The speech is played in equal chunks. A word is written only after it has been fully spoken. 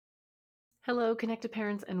Hello, Connected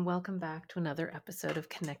Parents, and welcome back to another episode of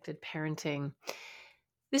Connected Parenting.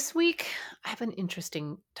 This week, I have an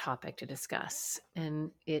interesting topic to discuss, and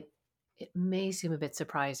it may seem a bit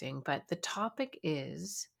surprising, but the topic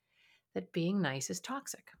is that being nice is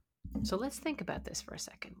toxic. So let's think about this for a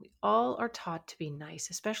second. We all are taught to be nice,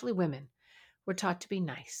 especially women. We're taught to be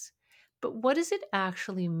nice. But what does it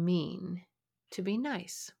actually mean to be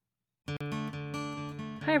nice?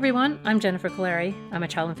 Hi everyone, I'm Jennifer Colari. I'm a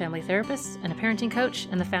child and family therapist and a parenting coach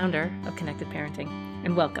and the founder of Connected Parenting.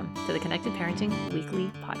 And welcome to the Connected Parenting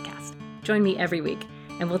Weekly Podcast. Join me every week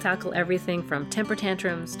and we'll tackle everything from temper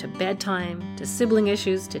tantrums to bedtime to sibling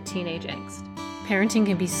issues to teenage angst. Parenting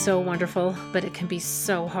can be so wonderful, but it can be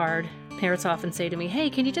so hard. Parents often say to me, "Hey,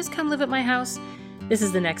 can you just come live at my house?" This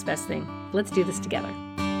is the next best thing. Let's do this together.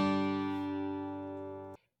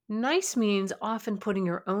 Nice means often putting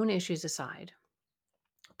your own issues aside,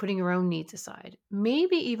 putting your own needs aside,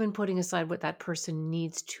 maybe even putting aside what that person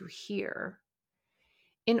needs to hear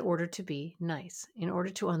in order to be nice, in order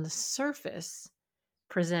to, on the surface,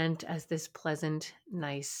 present as this pleasant,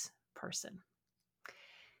 nice person.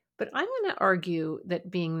 But I'm going to argue that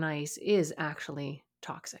being nice is actually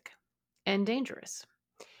toxic and dangerous.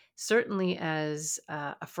 Certainly, as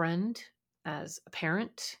a friend, as a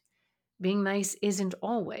parent, being nice isn't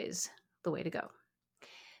always the way to go.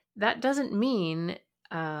 That doesn't mean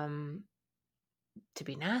to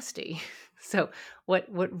be nasty. So what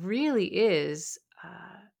really is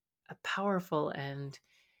a powerful and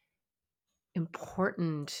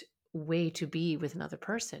important way to be with another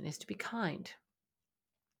person is to be kind.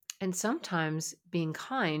 And sometimes being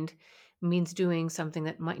kind means doing something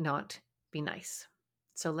that might not be nice.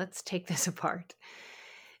 So let's take this apart.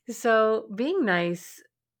 So being nice,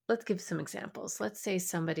 let's give some examples. Let's say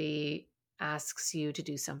somebody asks you to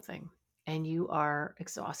do something and you are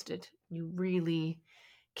exhausted. You really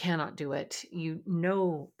cannot do it. You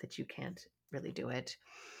know that you can't really do it,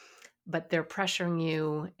 but they're pressuring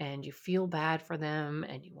you and you feel bad for them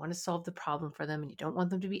and you want to solve the problem for them and you don't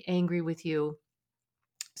want them to be angry with you.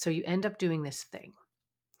 So you end up doing this thing.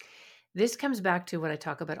 This comes back to what I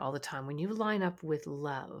talk about all the time. When you line up with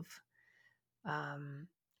love,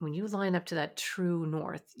 when you line up to that true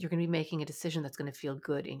north, you're going to be making a decision that's going to feel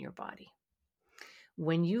good in your body.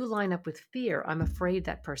 When you line up with fear, I'm afraid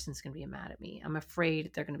that person's going to be mad at me. I'm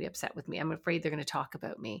afraid they're going to be upset with me. I'm afraid they're going to talk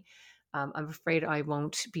about me. I'm afraid I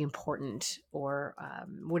won't be important, or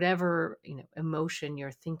whatever emotion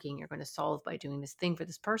you're thinking you're going to solve by doing this thing for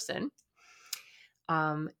this person.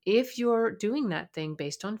 If you're doing that thing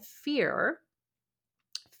based on fear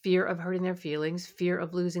of hurting their feelings, fear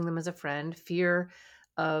of losing them as a friend, fear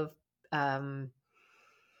of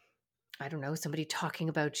I don't know, somebody talking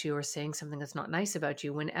about you or saying something that's not nice about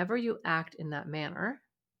you, whenever you act in that manner,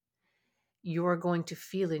 you're going to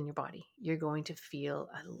feel in your body. You're going to feel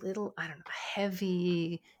a little, I don't know,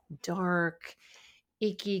 heavy, dark,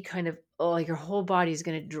 icky kind of, oh, your whole body is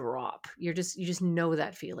going to drop. You just know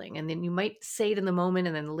that feeling. And then you might say it in the moment.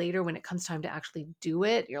 And then later when it comes time to actually do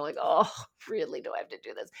it, you're like, oh, really, do I have to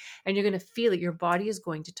do this? And you're going to feel it. Your body is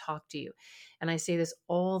going to talk to you. And I say this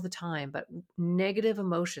all the time, but negative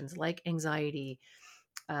emotions like anxiety,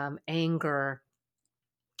 anger,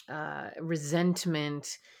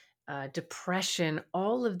 resentment, depression,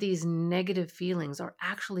 all of these negative feelings are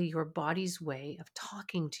actually your body's way of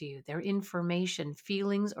talking to you. They're information.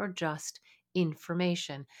 Feelings are just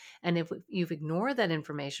information. And if you've ignored that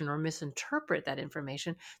information or misinterpret that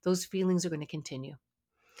information, those feelings are going to continue.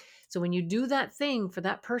 So when you do that thing for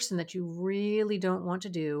that person that you really don't want to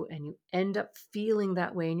do and you end up feeling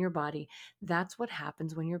that way in your body, that's what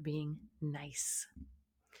happens when you're being nice.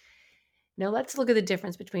 Now let's look at the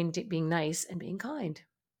difference between being nice and being kind.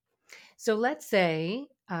 So let's say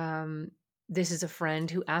this is a friend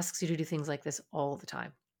who asks you to do things like this all the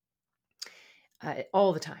time.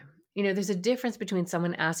 All the time. There's a difference between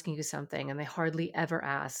someone asking you something and they hardly ever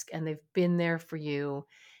ask and they've been there for you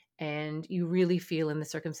and you really feel in the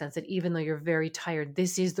circumstance that even though you're very tired,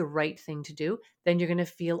 this is the right thing to do, then you're going to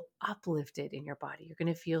feel uplifted in your body. You're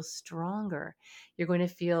going to feel stronger. You're going to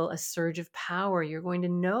feel a surge of power. You're going to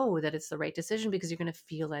know that it's the right decision because you're going to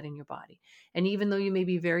feel that in your body. And even though you may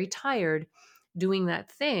be very tired, doing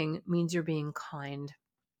that thing means you're being kind,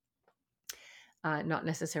 not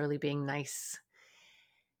necessarily being nice.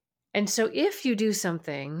 And so if you do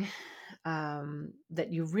something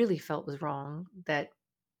that you really felt was wrong, that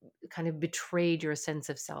kind of betrayed your sense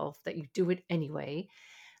of self, that you do it anyway,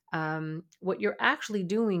 what you're actually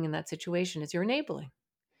doing in that situation is you're enabling.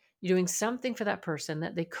 You're doing something for that person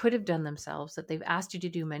that they could have done themselves, that they've asked you to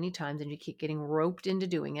do many times, and you keep getting roped into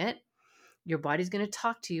doing it. Your body's going to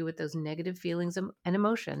talk to you with those negative feelings and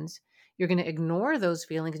emotions. You're going to ignore those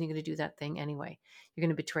feelings and you're going to do that thing anyway. You're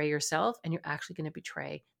going to betray yourself and you're actually going to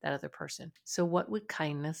betray that other person. So, what would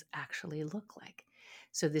kindness actually look like?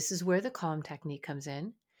 So, this is where the calm technique comes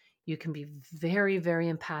in. You can be very, very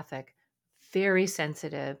empathic, very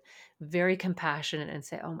sensitive, very compassionate, and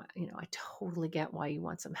say, oh, my, I totally get why you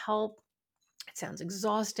want some help. It sounds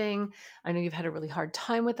exhausting. I know you've had a really hard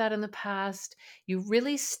time with that in the past. You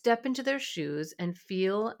really step into their shoes and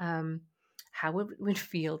feel how it would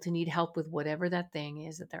feel to need help with whatever that thing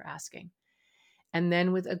is that they're asking. And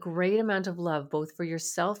then, with a great amount of love, both for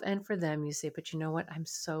yourself and for them, you say, but you know what? I'm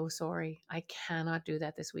so sorry. I cannot do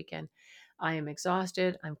that this weekend. I am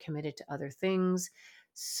exhausted. I'm committed to other things.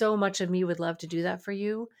 So much of me would love to do that for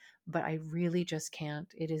you, but I really just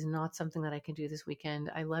can't. It is not something that I can do this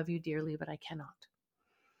weekend. I love you dearly, but I cannot.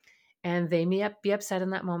 And they may be upset in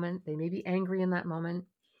that moment. They may be angry in that moment.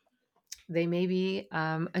 They may be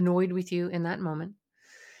annoyed with you in that moment.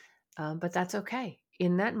 But that's okay.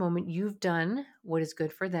 In that moment, you've done what is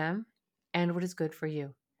good for them and what is good for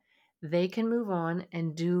you. They can move on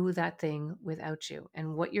and do that thing without you.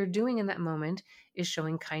 And what you're doing in that moment is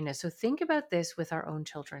showing kindness. So think about this with our own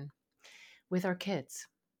children, with our kids.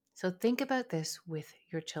 So think about this with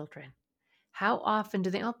your children. How often do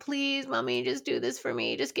they, oh, please, mommy, just do this for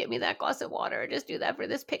me. Just get me that glass of water. Just do that for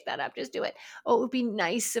this. Pick that up. Just do it. Oh, it would be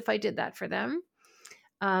nice if I did that for them.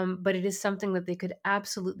 But it is something that they could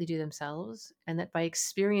absolutely do themselves. And that by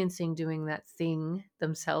experiencing doing that thing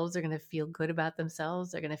themselves, they're going to feel good about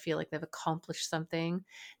themselves. They're going to feel like they've accomplished something.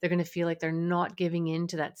 They're going to feel like they're not giving in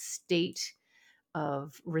to that state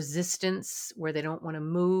of resistance where they don't want to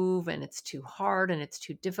move and it's too hard and it's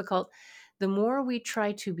too difficult. The more we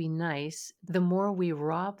try to be nice, the more we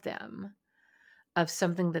rob them of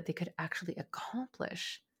something that they could actually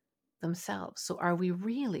accomplish themselves. So, are we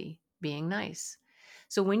really being nice?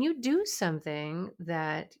 So, when you do something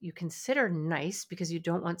that you consider nice because you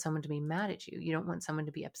don't want someone to be mad at you, you don't want someone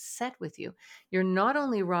to be upset with you, you're not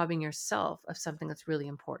only robbing yourself of something that's really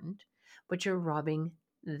important, but you're robbing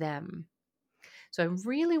them. So, I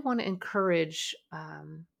really want to encourage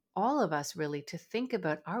all of us really to think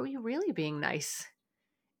about, are we really being nice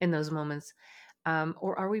in those moments?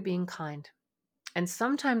 Or are we being kind? And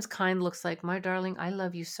sometimes kind looks like, my darling, I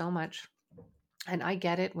love you so much. And I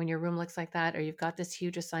get it when your room looks like that, or you've got this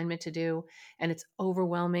huge assignment to do and it's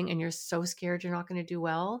overwhelming and you're so scared you're not going to do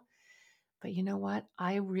well. But you know what?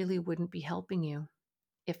 I really wouldn't be helping you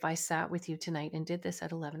if I sat with you tonight and did this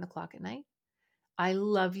at 11 o'clock at night. I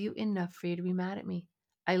love you enough for you to be mad at me.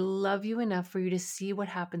 I love you enough for you to see what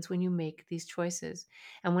happens when you make these choices.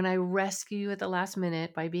 And when I rescue you at the last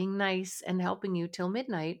minute by being nice and helping you till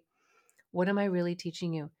midnight, what am I really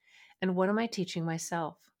teaching you? And what am I teaching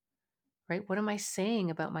myself? Right? What am I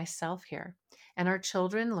saying about myself here? And our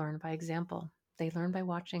children learn by example. They learn by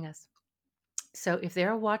watching us. So if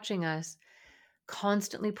they're watching us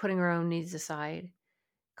constantly putting our own needs aside,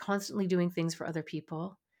 constantly doing things for other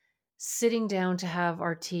people, sitting down to have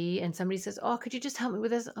our tea and somebody says, oh, could you just help me with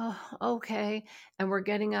this? Oh, okay. And we're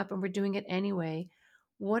getting up and we're doing it anyway.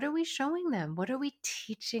 What are we showing them? What are we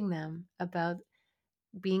teaching them about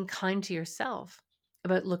being kind to yourself,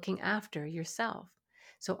 about looking after yourself?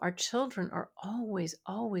 So our children are always,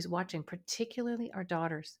 always watching, particularly our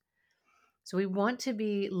daughters. So we want to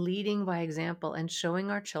be leading by example and showing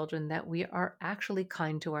our children that we are actually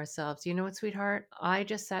kind to ourselves. You know what, sweetheart? I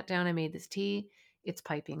just sat down and made this tea. It's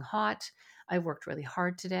piping hot. I worked really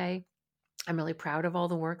hard today. I'm really proud of all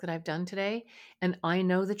the work that I've done today. And I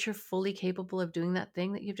know that you're fully capable of doing that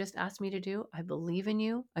thing that you've just asked me to do. I believe in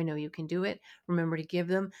you. I know you can do it. Remember to give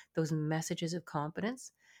them those messages of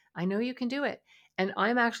confidence. I know you can do it. And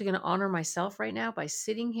I'm actually going to honor myself right now by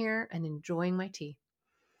sitting here and enjoying my tea.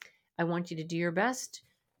 I want you to do your best,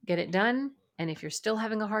 get it done. And if you're still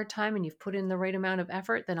having a hard time and you've put in the right amount of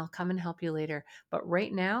effort, then I'll come and help you later. But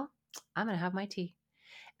right now, I'm going to have my tea.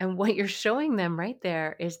 And what you're showing them right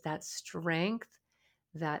there is that strength,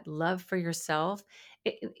 that love for yourself.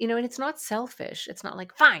 And it's not selfish. It's not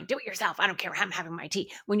like, fine, do it yourself. I don't care. I'm having my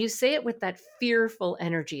tea. When you say it with that fearful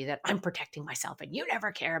energy that I'm protecting myself and you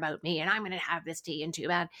never care about me and I'm going to have this tea and too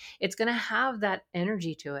bad, it's going to have that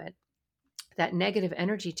energy to it, that negative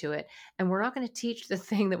energy to it. And we're not going to teach the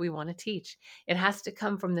thing that we want to teach. It has to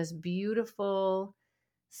come from this beautiful,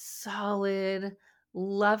 solid,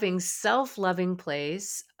 loving, self-loving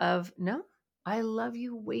place of, no, I love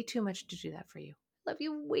you way too much to do that for you. I love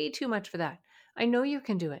you way too much for that. I know you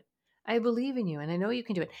can do it. I believe in you and I know you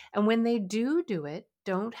can do it. And when they do it,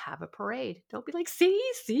 don't have a parade. Don't be like, see,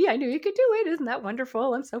 I knew you could do it. Isn't that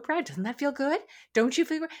wonderful? I'm so proud. Doesn't that feel good? Don't you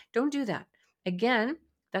feel good? Don't do that. Again,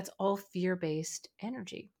 That's all fear-based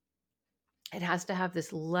energy. It has to have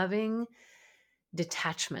this loving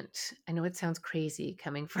detachment. I know it sounds crazy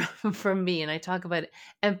coming from me, and I talk about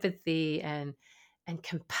empathy and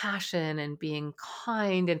compassion and being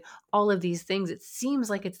kind and all of these things. It seems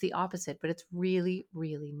like it's the opposite, but it's really,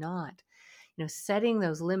 really not. Setting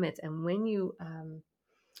those limits, and when you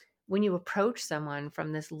approach someone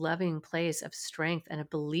from this loving place of strength and a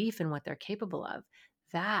belief in what they're capable of,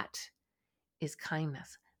 that is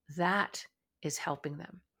kindness. That is helping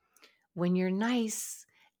them. When you're nice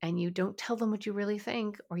and you don't tell them what you really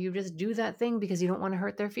think, or you just do that thing because you don't want to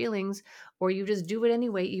hurt their feelings, or you just do it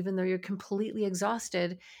anyway, even though you're completely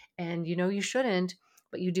exhausted and you know you shouldn't,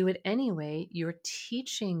 but you do it anyway, you're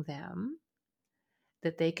teaching them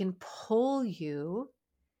that they can pull you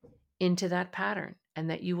into that pattern and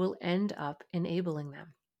that you will end up enabling them.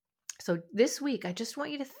 So this week, I just want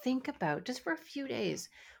you to think about, just for a few days,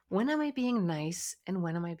 when am I being nice and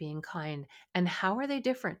when am I being kind? And how are they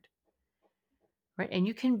different? Right? And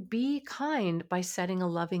you can be kind by setting a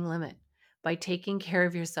loving limit, by taking care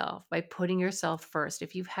of yourself, by putting yourself first.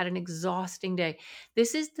 If you've had an exhausting day,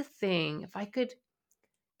 this is the thing. If I could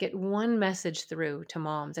get one message through to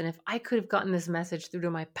moms, and if I could have gotten this message through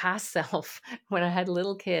to my past self when I had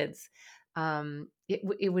little kids,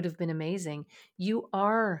 it would have been amazing. You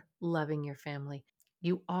are loving your family.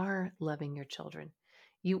 You are loving your children.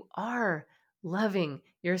 You are loving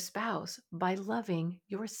your spouse by loving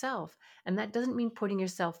yourself. And that doesn't mean putting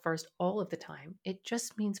yourself first all of the time. It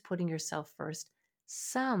just means putting yourself first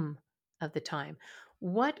some of the time.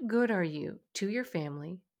 What good are you to your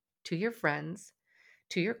family, to your friends,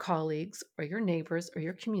 to your colleagues or your neighbors or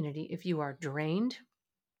your community if you are drained,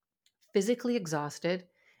 physically exhausted,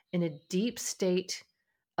 in a deep state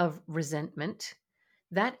of resentment?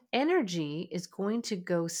 That energy is going to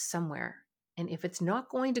go somewhere. And if it's not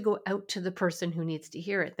going to go out to the person who needs to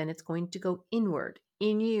hear it, then it's going to go inward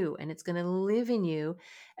in you, and it's going to live in you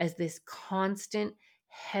as this constant,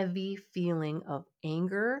 heavy feeling of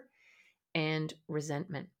anger and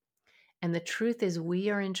resentment. And the truth is, we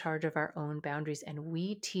are in charge of our own boundaries, and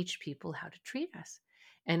we teach people how to treat us.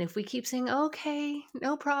 And if we keep saying, okay,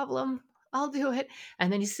 no problem, I'll do it,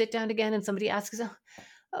 and then you sit down again and somebody asks,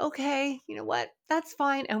 okay, you know what, that's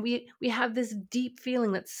fine. And we have this deep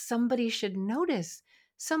feeling that somebody should notice.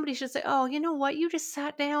 Somebody should say, oh, you know what, you just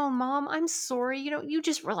sat down, Mom, I'm sorry, you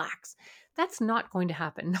just relax. That's not going to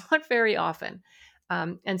happen, not very often.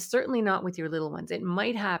 And certainly not with your little ones. It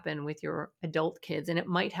might happen with your adult kids, and it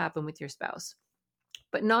might happen with your spouse,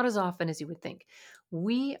 but not as often as you would think.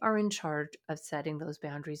 We are in charge of setting those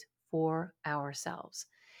boundaries for ourselves.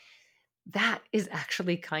 That is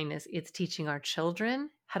actually kindness. It's teaching our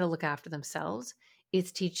children how to look after themselves.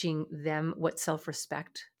 It's teaching them what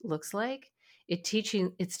self-respect looks like. It's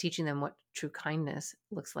teaching them what true kindness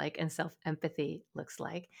looks like and self-empathy looks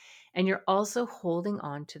like. And you're also holding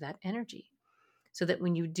on to that energy, so that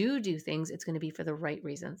when you do things, it's going to be for the right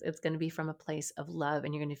reasons. It's going to be from a place of love,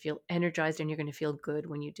 and you're going to feel energized and you're going to feel good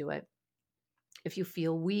when you do it. If you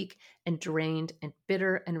feel weak and drained and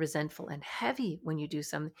bitter and resentful and heavy when you do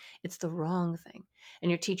something, it's the wrong thing. And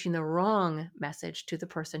you're teaching the wrong message to the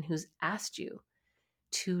person who's asked you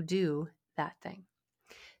to do that thing.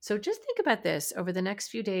 So just think about this over the next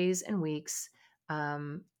few days and weeks.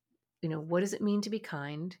 What does it mean to be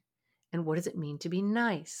kind? And what does it mean to be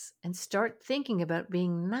nice? And start thinking about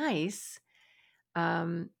being nice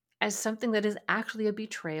as something that is actually a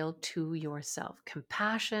betrayal to yourself.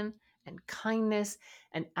 Compassion and kindness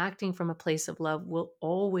and acting from a place of love will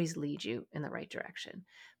always lead you in the right direction.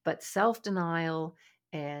 But self-denial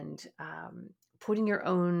and putting your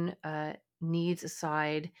own needs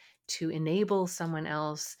aside to enable someone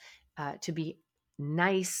else to be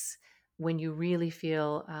nice when you really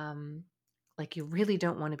feel like you really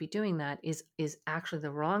don't want to be doing that is actually the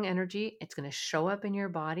wrong energy. It's going to show up in your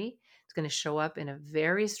body. It's going to show up in a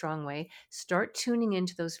very strong way. Start tuning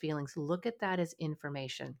into those feelings. Look at that as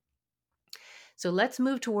information. So let's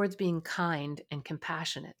move towards being kind and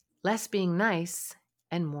compassionate, less being nice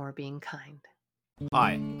and more being kind.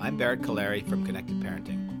 Hi, I'm Barrett Kaleri from Connected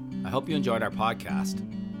Parenting. I hope you enjoyed our podcast.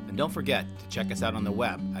 And don't forget to check us out on the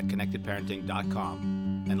web at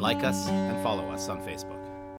connectedparenting.com and like us and follow us on Facebook.